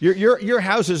glass. Your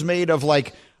house is made of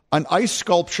like an ice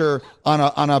sculpture on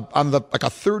a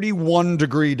 31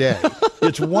 degree day.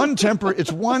 It's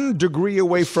 1 degree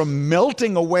away from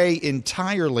melting away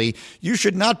entirely. You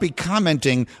should not be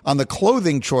commenting on the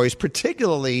clothing choice,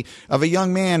 particularly of a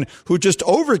young man who just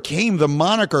overcame the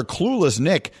moniker Clueless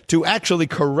Nick to actually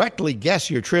correctly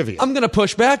guess your trivia. I'm going to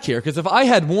push back here because if I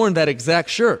had worn that exact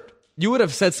shirt, you would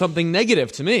have said something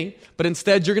negative to me, but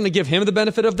instead you're going to give him the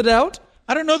benefit of the doubt?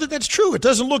 I don't know that that's true. It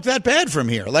doesn't look that bad from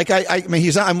here. Like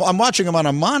I'm watching him on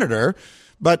a monitor,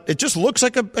 but it just looks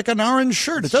like an orange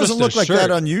shirt. It doesn't look like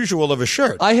that unusual of a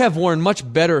shirt. I have worn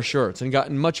much better shirts and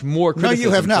gotten much more criticism. No,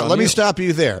 you have not. Let me stop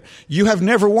you there. You have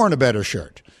never worn a better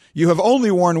shirt. You have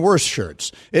only worn worse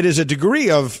shirts. It is a degree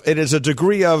of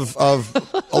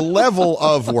a level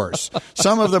of worse.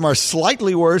 Some of them are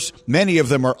slightly worse. Many of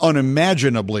them are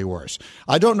unimaginably worse.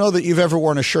 I don't know that you've ever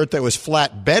worn a shirt that was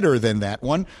flat better than that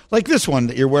one. Like this one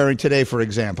that you're wearing today, for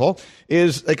example,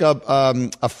 is like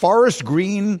a forest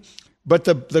green, but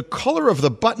the color of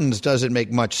the buttons doesn't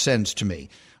make much sense to me.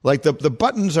 Like the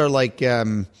buttons are like,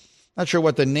 not sure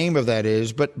what the name of that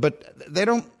is, but they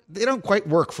don't quite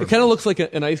work for me. It kind of looks like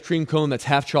an ice cream cone that's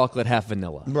half chocolate, half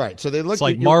vanilla. Right. So they look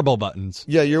like marble buttons.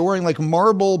 Yeah, you're wearing like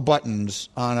marble buttons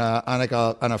on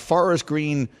a forest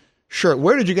green shirt.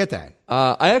 Where did you get that?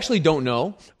 I actually don't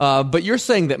know. But you're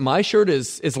saying that my shirt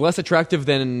is less attractive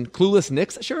than Clueless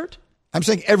Nick's shirt? I'm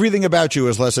saying everything about you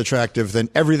is less attractive than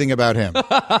everything about him.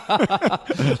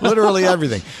 Literally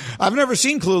everything. I've never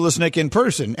seen Clueless Nick in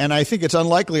person, and I think it's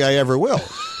unlikely I ever will.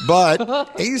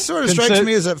 But he sort of strikes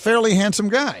me as a fairly handsome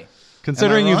guy.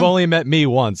 Considering you've only met me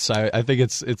once, I think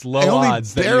it's low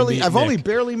odds that you meet I've Nick. only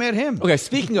barely met him. Okay,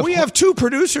 speaking of... We have two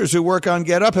producers who work on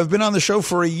Get Up, have been on the show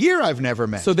for a year I've never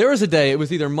met. So there was a day, it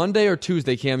was either Monday or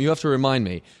Tuesday, Cam, you have to remind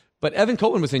me, but Evan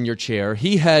Cohen was in your chair.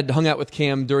 He had hung out with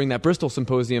Cam during that Bristol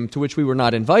symposium to which we were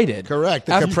not invited. Correct,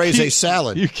 the caprese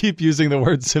salad. You keep using the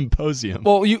word symposium.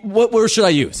 Well, what word should I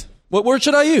use? What word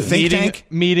should I use?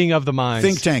 Meeting of the minds.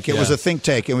 Think tank. It was a think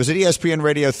tank. It was an ESPN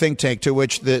radio think tank to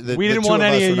which the we didn't two want of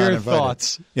any us of were not your invited.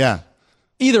 thoughts. Yeah.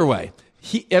 Either way,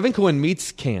 Evan Cohen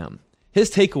meets Cam.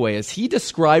 His takeaway is he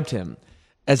described him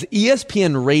as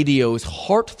ESPN radio's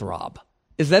heartthrob.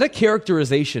 Is that a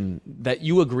characterization that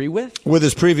you agree with? With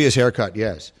his previous haircut,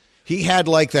 yes. He had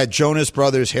like that Jonas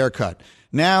Brothers haircut.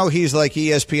 Now he's like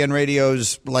ESPN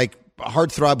radio's like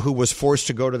heartthrob who was forced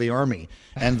to go to the army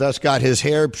and thus got his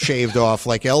hair shaved off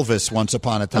like Elvis once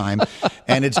upon a time.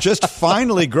 And it's just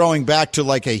finally growing back to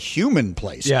like a human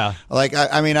place. Yeah. Like,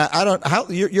 I mean, I don't, how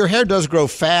your hair does grow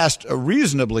fast,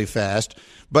 reasonably fast,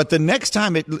 but the next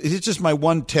time it's just my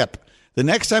one tip. The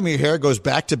next time your hair goes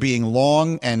back to being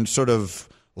long and sort of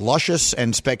luscious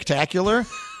and spectacular,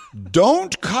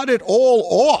 don't cut it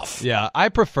all off. Yeah, I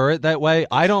prefer it that way.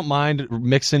 I don't mind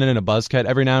mixing it in a buzz cut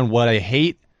every now and then. What I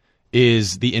hate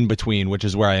is the in-between, which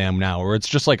is where I am now, where it's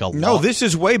just like No, this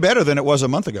is way better than it was a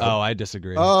month ago. Oh, I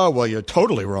disagree. Oh, well, you're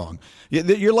totally wrong.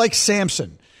 You're like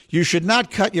Samson. You should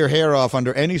not cut your hair off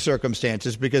under any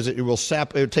circumstances because it will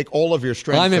take all of your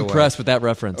strength I'm away. impressed with that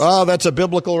reference. Oh, that's a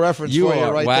biblical reference for you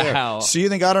right wow. there. So you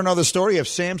think I don't know the story of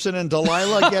Samson and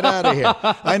Delilah? Get out of here.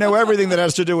 I know everything that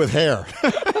has to do with hair.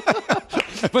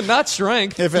 But not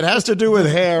strength. If it has to do with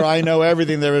hair, I know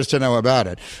everything there is to know about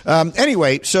it.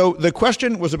 Anyway, so the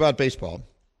question was about baseball.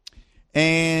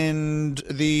 And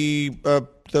the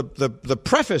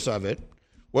preface of it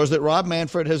was that Rob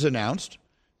Manfred has announced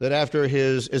that after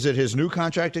his new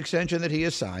contract extension that he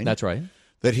has signed. That's right.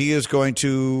 That he is going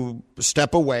to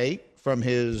step away from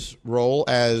his role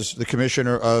as the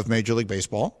commissioner of Major League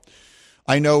Baseball.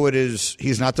 I know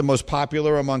he's not the most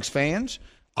popular amongst fans.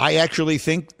 I actually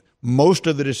think most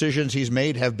of the decisions he's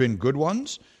made have been good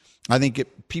ones. I think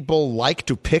people like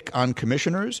to pick on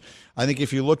commissioners. I think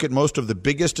if you look at most of the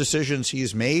biggest decisions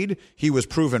he's made, he was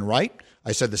proven right.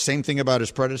 I said the same thing about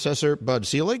his predecessor, Bud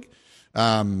Selig.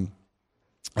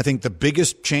 I think the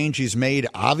biggest change he's made,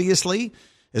 obviously,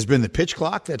 has been the pitch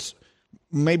clock. That's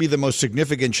maybe the most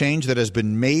significant change that has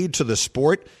been made to the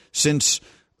sport since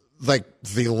like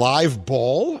the live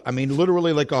ball. I mean,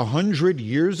 literally like 100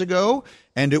 years ago,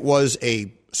 and it was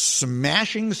a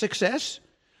smashing success.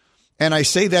 And I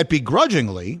say that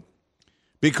begrudgingly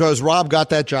because Rob got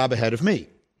that job ahead of me.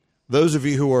 Those of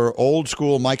you who are old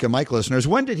school Mike and Mike listeners,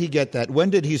 when did he get that? When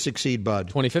did he succeed Bud?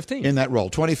 2015. In that role,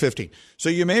 2015. So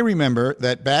you may remember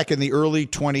that back in the early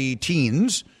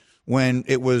 2010s, when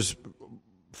it was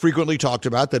frequently talked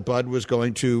about that Bud was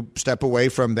going to step away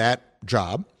from that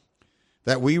job,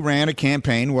 that we ran a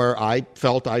campaign where I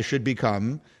felt I should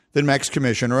become the next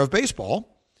commissioner of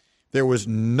baseball. There was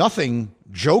nothing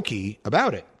jokey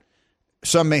about it.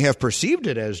 Some may have perceived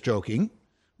it as joking,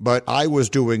 but I was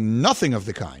doing nothing of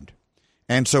the kind.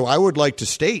 And so I would like to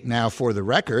state now for the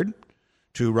record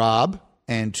to Rob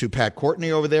and to Pat Courtney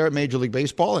over there at Major League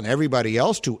Baseball and everybody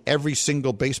else, to every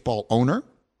single baseball owner,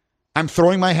 I'm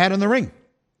throwing my hat in the ring.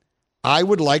 I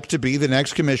would like to be the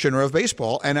next commissioner of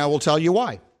baseball, and I will tell you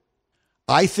why.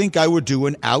 I think I would do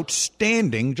an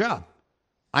outstanding job.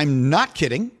 I'm not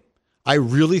kidding. I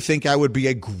really think I would be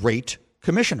a great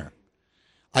commissioner.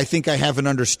 I think I have an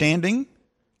understanding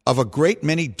of a great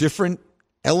many different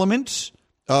elements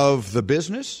of the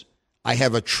business. I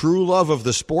have a true love of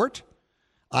the sport.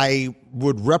 I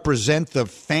would represent the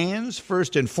fans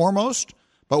first and foremost,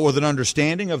 but with an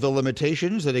understanding of the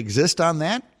limitations that exist on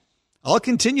that. I'll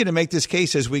continue to make this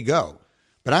case as we go.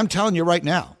 But I'm telling you right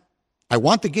now, I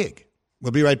want the gig.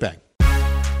 We'll be right back.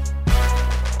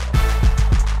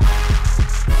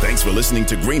 Thanks for listening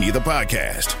to Greeny, the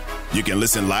podcast. You can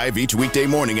listen live each weekday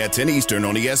morning at 10 Eastern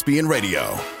on ESPN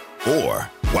Radio. Or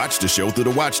watch the show through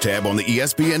the Watch tab on the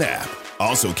ESPN app.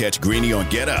 Also catch Greeny on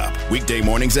Get Up, weekday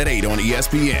mornings at 8 on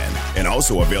ESPN. And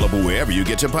also available wherever you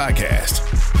get your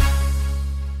podcast.